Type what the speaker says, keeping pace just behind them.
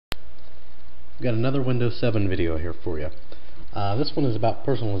We've got another Windows 7 video here for you. This one is about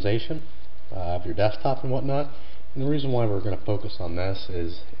personalization of your desktop and whatnot. And the reason why we're going to focus on this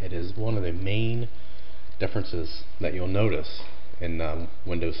is it is one of the main differences that you'll notice in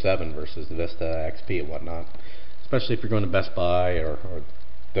Windows 7 versus Vista, XP, and whatnot. Especially if you're going to Best Buy or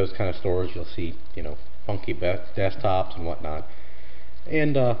those kind of stores, you'll see, funky desktops and whatnot.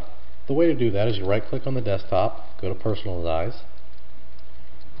 And the way to do that is you right-click on the desktop, go to Personalize,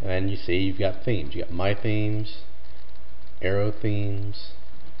 and you see you've got themes. You got My Themes, Arrow Themes,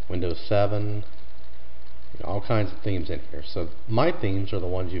 Windows 7, all kinds of themes in here. So My Themes are the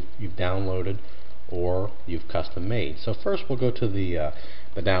ones you've downloaded or you've custom made. So first we'll go to the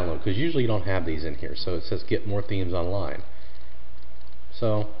download, because usually you don't have these in here. So it says Get More Themes Online.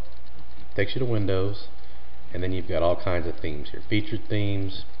 So it takes you to Windows, and then you've got all kinds of themes here. Featured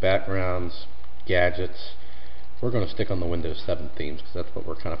themes, backgrounds, gadgets. We're going to stick on the Windows 7 themes because that's what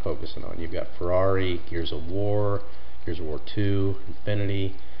we're kind of focusing on. You've got Ferrari, Gears of War 2,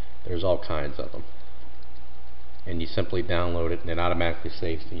 Infinity. There's all kinds of them. And you simply download it and it automatically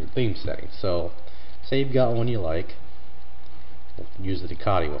saves in your theme settings. So say you've got one you like. We'll use the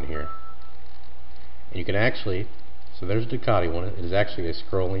Ducati one here. And you can actually, so there's the Ducati one. It is actually a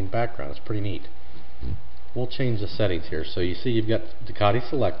scrolling background. It's pretty neat. We'll change the settings here. So you see you've got Ducati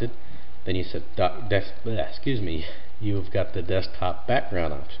selected. Then you said you've got the desktop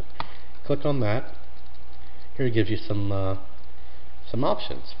background option. Click on that. Here it gives you some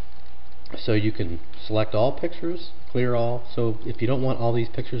options. So you can select all pictures, clear all. So if you don't want all these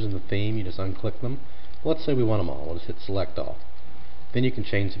pictures in the theme, you just unclick them. Let's say we want them all. We'll just hit select all. Then you can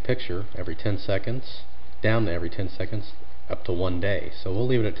change the picture every 10 seconds, down to every 10 seconds, up to 1 day. So we'll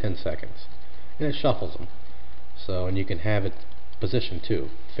leave it at 10 seconds. And it shuffles them. So, and you can have it position too.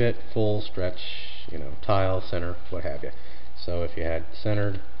 Fit, full, stretch, tile, center, what have you. So if you had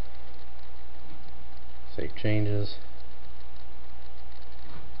centered, save changes.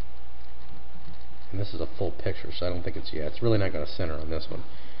 And this is a full picture, so I don't think it's really not going to center on this one.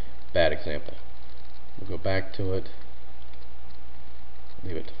 Bad example. We'll go back to it,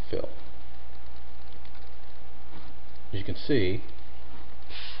 leave it to fill. As you can see,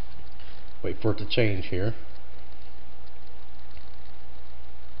 wait for it to change here.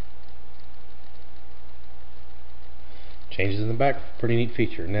 Changes in the back, pretty neat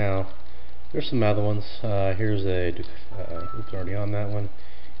feature. Now, there's some other ones. Here's a, oops, already on that one.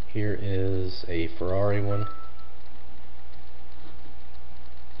 Here is a Ferrari one.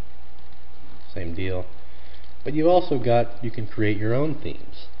 Same deal. But you also got, you can create your own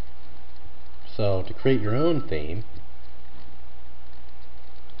themes. So to create your own theme,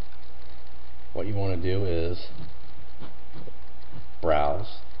 what you want to do is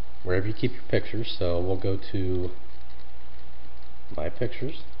browse wherever you keep your pictures. So we'll go to My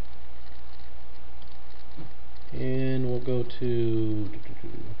Pictures, and we'll go to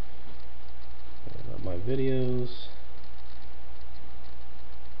My Videos.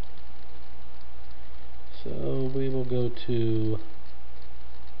 So we will go to,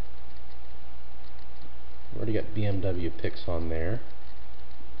 we already got BMW pics on there,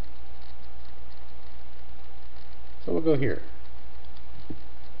 so we'll go here,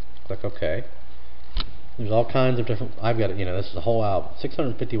 click OK. There's all kinds of different, I've got, this is a whole album,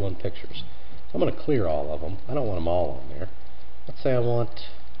 651 pictures. So I'm going to clear all of them. I don't want them all on there. Let's say I want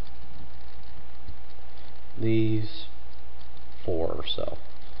these 4 or so.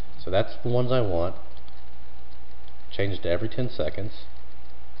 So that's the ones I want. Change it to every 10 seconds.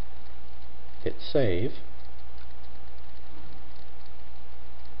 Hit save.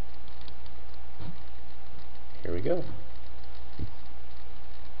 Here we go.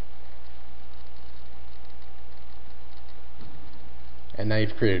 And now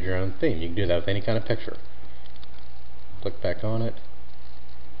you've created your own theme. You can do that with any kind of picture. Click back on it.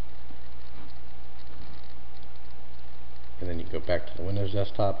 And then you go back to the Windows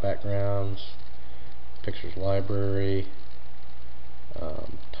desktop backgrounds, pictures library,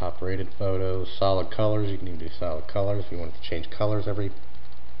 top rated photos, solid colors. You can even do solid colors if you want to change colors every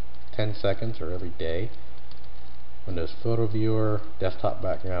 10 seconds or every day. Windows photo viewer, desktop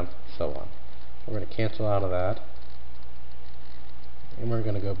background, so on. We're going to cancel out of that. And we're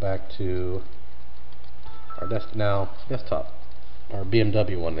going to go back to our desktop, our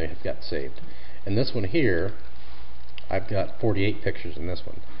BMW one they have got saved. And this one here, I've got 48 pictures in this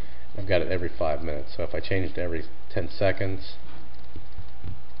one. I've got it every 5 minutes. So if I change it to every 10 seconds,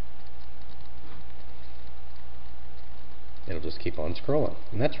 it'll just keep on scrolling.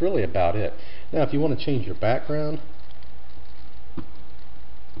 And that's really about it. Now if you want to change your background,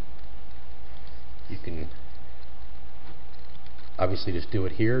 you can obviously just do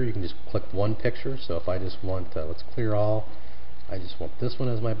it here. You can just click one picture. So if I just want, let's clear all, I just want this one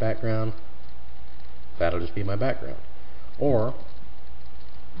as my background, that'll just be my background. Or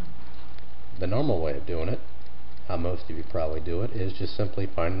the normal way of doing it, how most of you probably do it, is just simply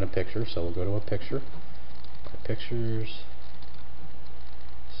finding a picture. So we'll go to a picture, my pictures.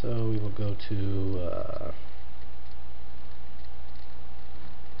 So we will go to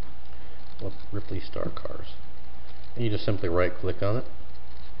Ripley Star Cars, and you just simply right click on it,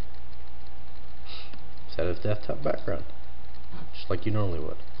 set as desktop background, just like you normally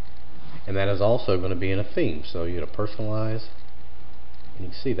would. And that is also going to be in a theme, so you go to Personalize, and you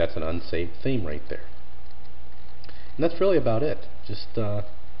can see that's an unsaved theme right there. And that's really about it. Just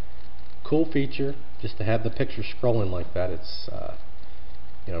cool feature, just to have the picture scrolling like that. It's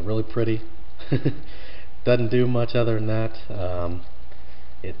really pretty. Doesn't do much other than that.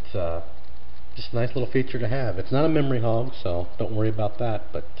 It's just a nice little feature to have. It's not a memory hog, so don't worry about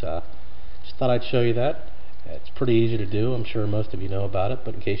that, but just thought I'd show you that. It's pretty easy to do. I'm sure most of you know about it,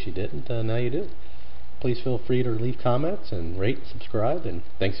 but in case you didn't, now you do. Please feel free to leave comments and rate and subscribe, and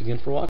thanks again for watching.